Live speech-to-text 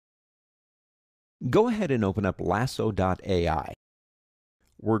Go ahead and open up lasso.ai.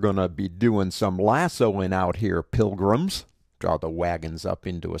 We're going to be doing some lassoing out here, pilgrims. Draw the wagons up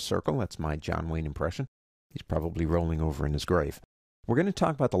into a circle. That's my John Wayne impression. He's probably rolling over in his grave. We're going to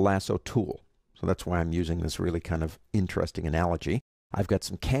talk about the lasso tool. So that's why I'm using this really kind of interesting analogy. I've got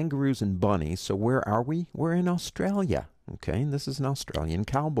some kangaroos and bunnies. So where are we? We're in Australia. Okay, this is an Australian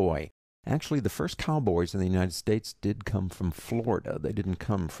cowboy. Actually, the first cowboys in the United States did come from Florida. They didn't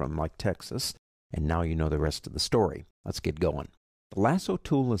come from, like, Texas. And now you know the rest of the story. Let's get going. The lasso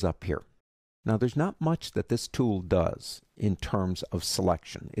tool is up here. Now, there's not much that this tool does in terms of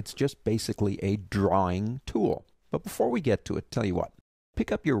selection. It's just basically a drawing tool. But before we get to it, tell you what,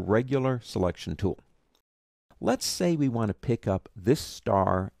 pick up your regular selection tool. Let's say we want to pick up this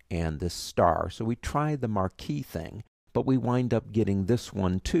star and this star. So we try the marquee thing, but we wind up getting this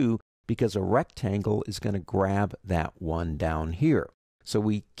one too because a rectangle is going to grab that one down here. So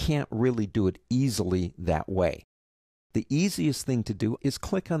we can't really do it easily that way. The easiest thing to do is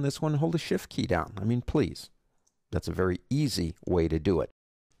click on this one and hold the Shift key down. I mean, please. That's a very easy way to do it.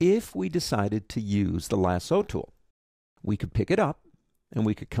 If we decided to use the lasso tool, we could pick it up and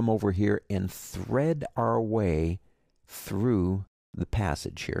we could come over here and thread our way through the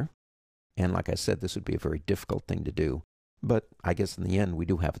passage here. And like I said, this would be a very difficult thing to do. But I guess in the end, we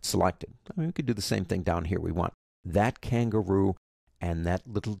do have it selected. I mean, we could do the same thing down here. We want that kangaroo and that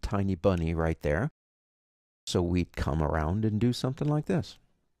little tiny bunny right there. So we'd come around and do something like this.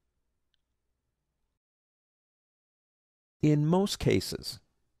 In most cases,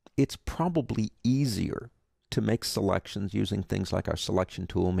 it's probably easier to make selections using things like our selection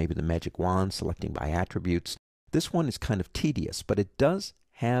tool, maybe the magic wand, selecting by attributes. This one is kind of tedious, but it does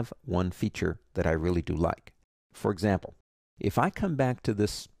have one feature that I really do like. For example, if I come back to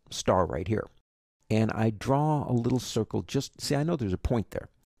this star right here, and I draw a little circle, see, I know there's a point there,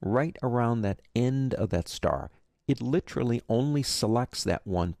 right around that end of that star. It literally only selects that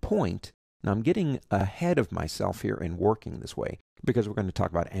one point. Now, I'm getting ahead of myself here in working this way, because we're going to talk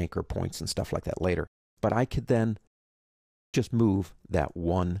about anchor points and stuff like that later. But I could then just move that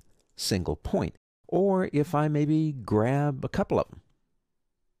one single point. Or if I maybe grab a couple of them,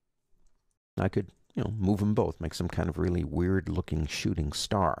 I could, move them both, make some kind of really weird-looking shooting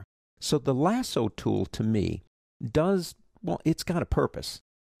star. So the lasso tool, to me, it's got a purpose.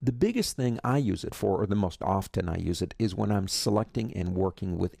 The biggest thing I use it for, or the most often I use it, is when I'm selecting and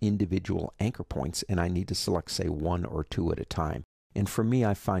working with individual anchor points, and I need to select, say, one or two at a time. And for me,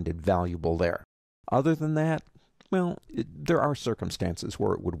 I find it valuable there. Other than that, there are circumstances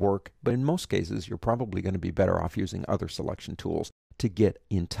where it would work, but in most cases, you're probably going to be better off using other selection tools to get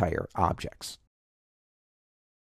entire objects.